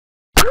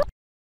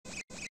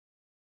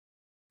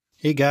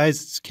Hey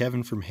guys, it's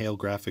Kevin from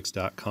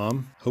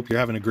HaleGrafx.com. Hope you're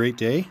having a great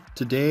day.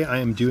 Today I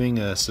am doing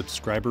a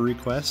subscriber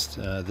request.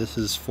 This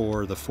is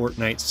for the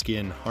Fortnite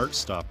skin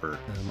Heartstopper.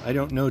 I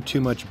don't know too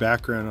much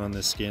background on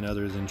this skin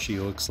other than she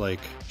looks like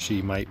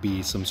she might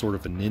be some sort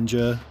of a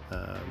ninja.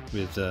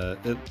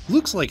 It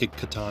looks like a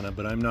katana,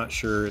 but I'm not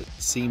sure. It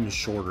seems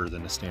shorter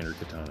than a standard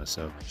katana.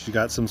 So she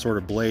got some sort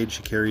of blade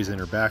she carries in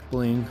her back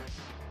bling.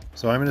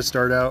 So I'm going to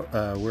start out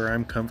where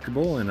I'm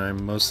comfortable, and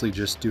I'm mostly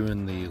just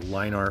doing the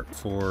line art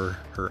for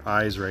her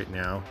eyes right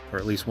now, or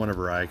at least one of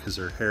her eye, because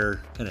her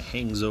hair kind of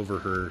hangs over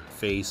her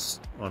face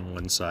on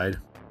one side.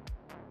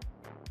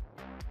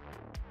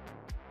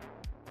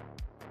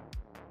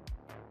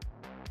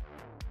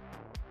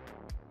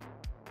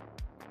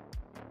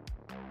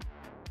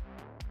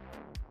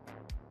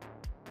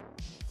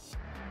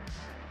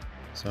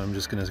 So I'm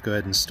just going to go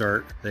ahead and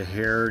start the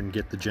hair and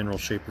get the general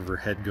shape of her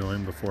head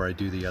going before I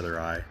do the other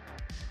eye.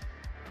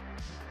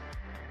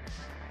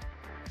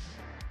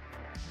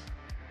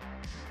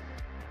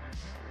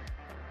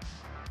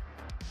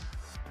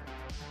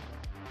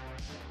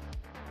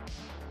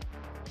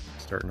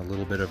 Starting a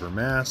little bit of her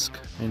mask,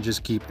 and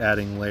just keep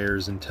adding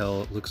layers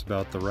until it looks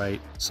about the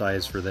right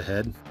size for the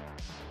head.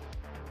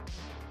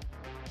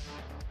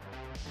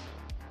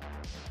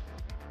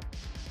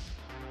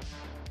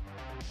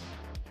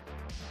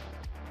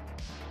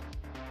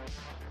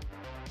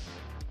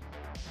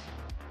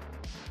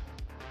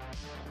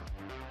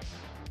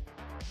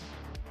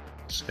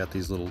 She's got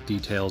these little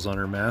details on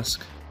her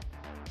mask.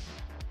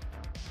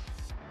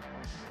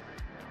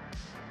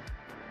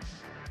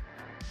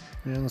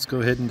 And let's go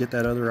ahead and get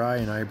that other eye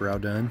and eyebrow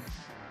done.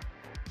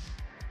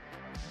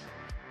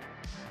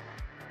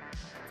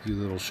 A few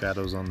little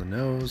shadows on the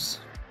nose.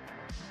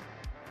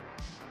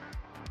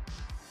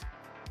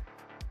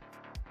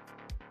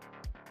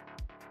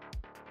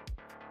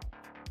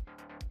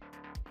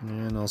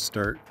 And I'll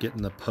start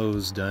getting the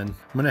pose done.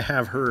 I'm going to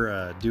have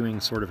her doing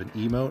sort of an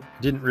emote.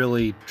 Didn't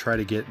really try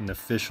to get an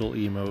official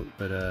emote,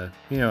 but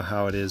you know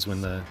how it is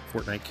when the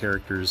Fortnite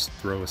characters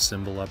throw a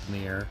symbol up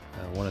in the air.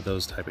 One of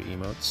those type of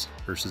emotes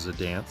versus a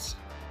dance.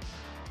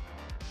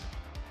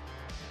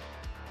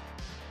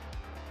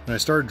 When I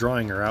started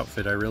drawing her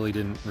outfit, I really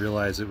didn't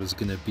realize it was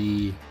going to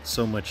be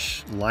so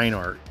much line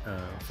art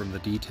from the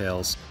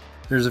details.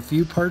 There's a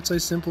few parts I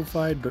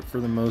simplified, but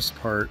for the most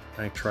part,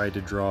 I tried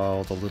to draw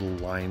all the little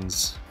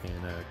lines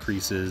and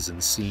creases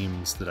and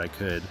seams that I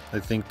could. I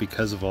think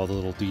because of all the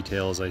little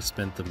details, I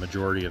spent the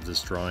majority of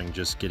this drawing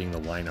just getting the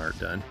line art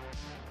done.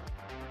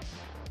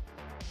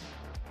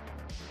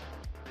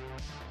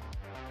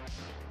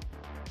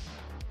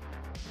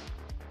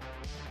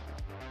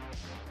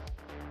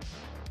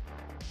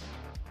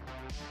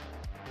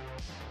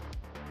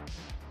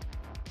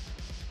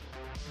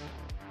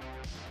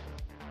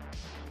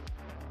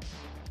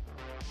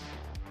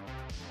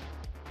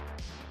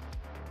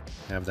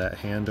 Have that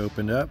hand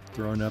opened up,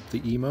 throwing up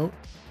the emote.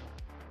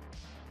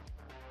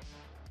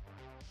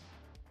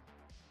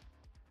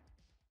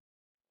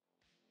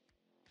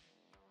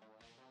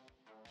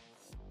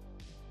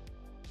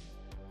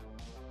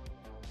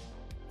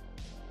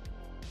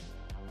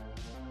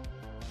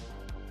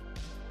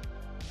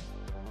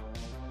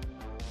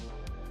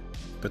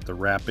 Put the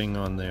wrapping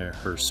on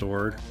her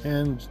sword,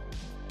 and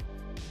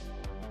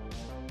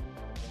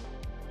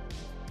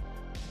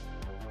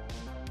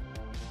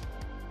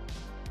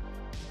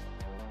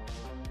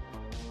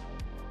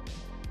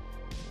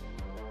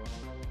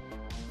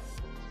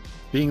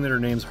being that her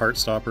name's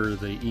Heartstopper,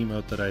 the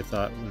emote that I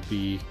thought would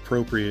be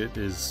appropriate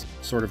is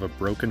sort of a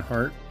broken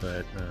heart,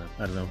 but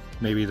I don't know,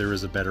 maybe there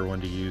was a better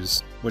one to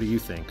use. What do you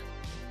think?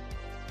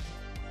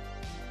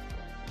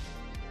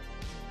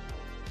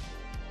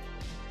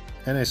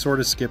 And I sort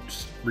of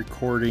skipped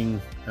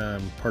recording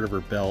part of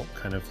her belt,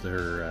 kind of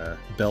their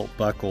belt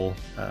buckle.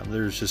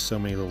 There's just so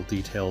many little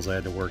details I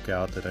had to work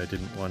out that I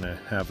didn't want to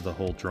have the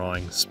whole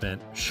drawing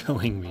spent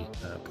showing me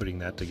putting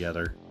that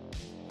together.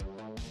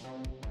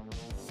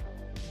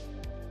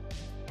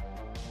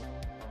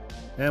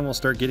 And we'll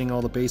start getting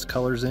all the base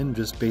colors in,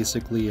 just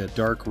basically a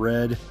dark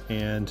red,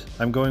 and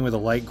I'm going with a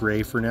light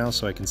gray for now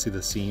so I can see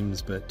the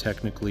seams, but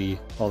technically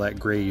all that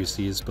gray you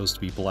see is supposed to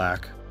be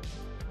black.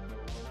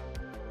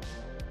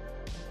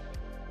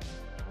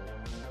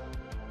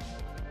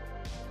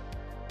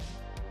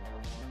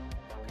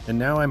 And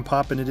now I'm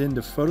popping it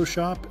into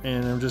Photoshop,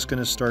 and I'm just going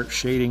to start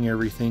shading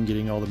everything,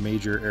 getting all the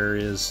major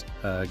areas,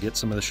 get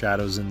some of the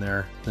shadows in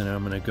there. Then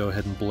I'm going to go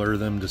ahead and blur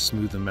them to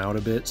smooth them out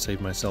a bit,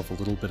 save myself a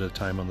little bit of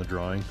time on the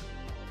drawing.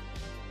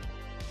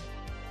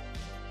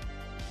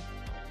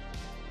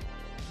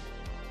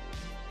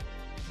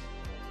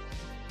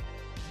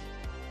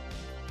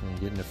 And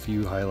getting a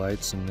few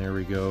highlights, and there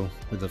we go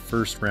with the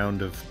first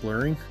round of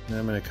blurring. And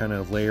I'm going to kind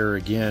of layer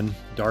again,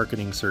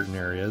 darkening certain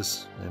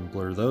areas, and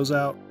blur those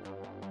out.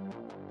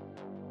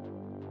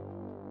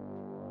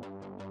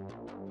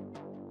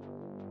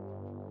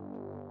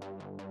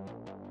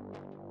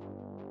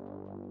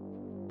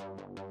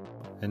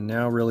 and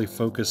now really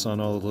focus on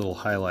all the little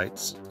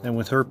highlights. And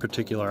with her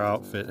particular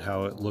outfit,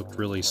 how it looked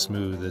really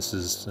smooth, this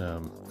is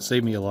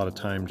saved me a lot of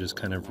time just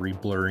kind of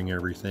re-blurring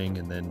everything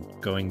and then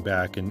going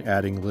back and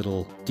adding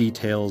little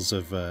details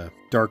of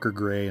darker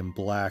gray and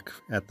black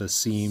at the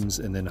seams,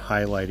 and then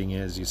highlighting it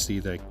as you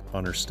see like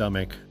on her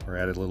stomach, or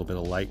added a little bit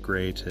of light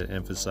gray to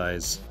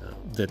emphasize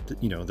that,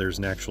 you know, there's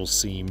an actual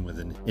seam with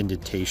an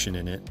indentation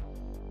in it.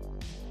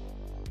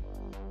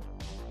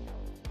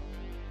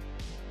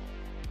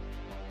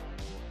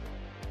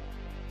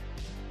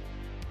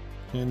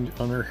 And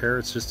on her hair,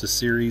 it's just a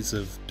series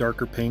of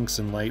darker pinks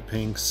and light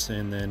pinks,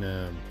 and then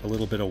a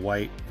little bit of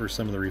white for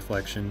some of the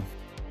reflection.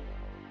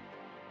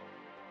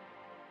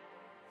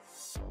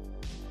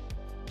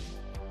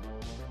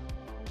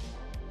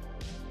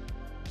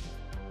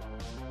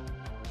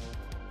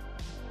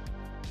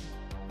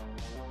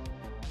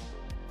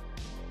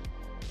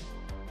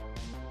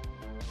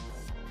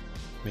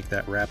 Make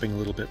that wrapping a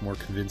little bit more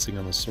convincing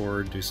on the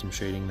sword, do some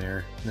shading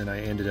there. And then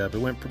I ended up, it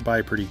went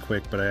by pretty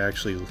quick, but I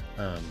actually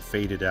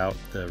faded out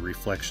the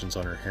reflections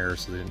on her hair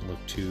so they didn't look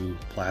too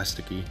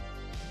plasticky.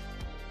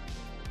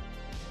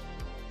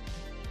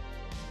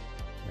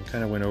 I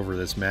kind of went over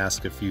this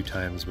mask a few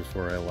times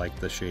before I liked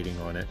the shading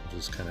on it,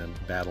 just kind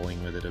of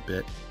battling with it a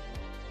bit.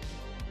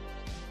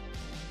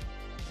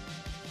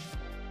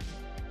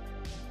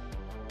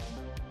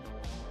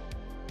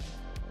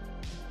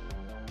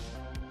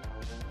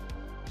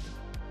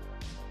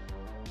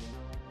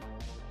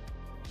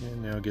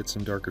 And now get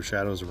some darker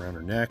shadows around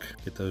her neck,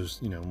 get those,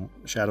 you know,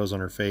 shadows on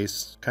her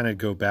face, kind of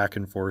go back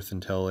and forth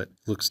until it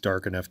looks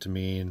dark enough to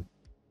me. And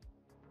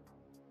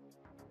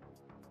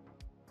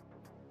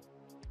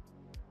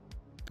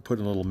put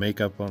a little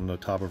makeup on the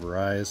top of her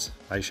eyes,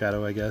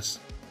 eyeshadow, I guess.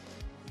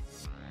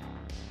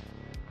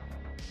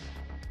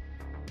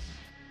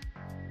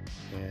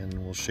 And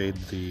we'll shade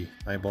the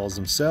eyeballs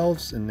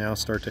themselves, and now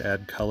start to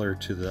add color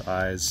to the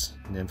eyes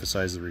and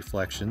emphasize the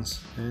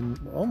reflections. And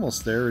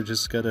almost there, we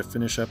just got to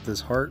finish up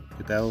this heart,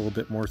 get that a little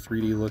bit more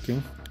 3D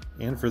looking.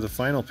 And for the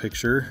final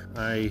picture,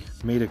 I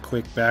made a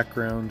quick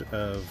background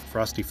of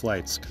Frosty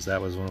Flights, because that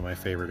was one of my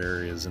favorite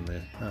areas in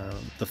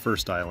the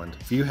first island.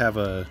 If you have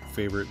a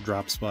favorite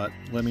drop spot,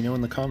 let me know in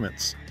the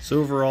comments.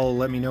 So overall,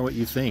 let me know what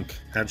you think.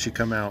 How'd she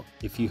come out?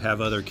 If you have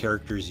other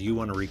characters you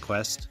want to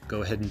request,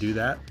 go ahead and do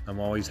that.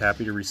 I'm always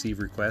happy to receive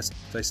requests.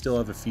 I still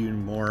have a few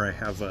more. I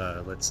have,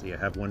 let's see, I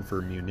have one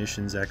for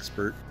munitions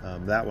expert.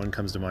 That one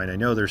comes to mind. I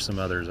know there's some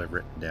others I've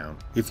written down.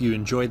 If you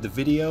enjoyed the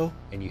video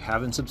and you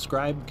haven't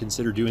subscribed,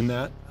 consider doing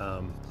that.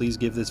 Please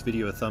give this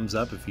video a thumbs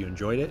up if you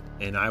enjoyed it,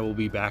 and I will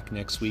be back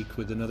next week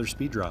with another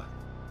speed draw.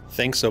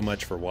 Thanks so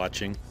much for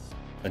watching.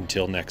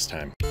 Until next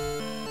time.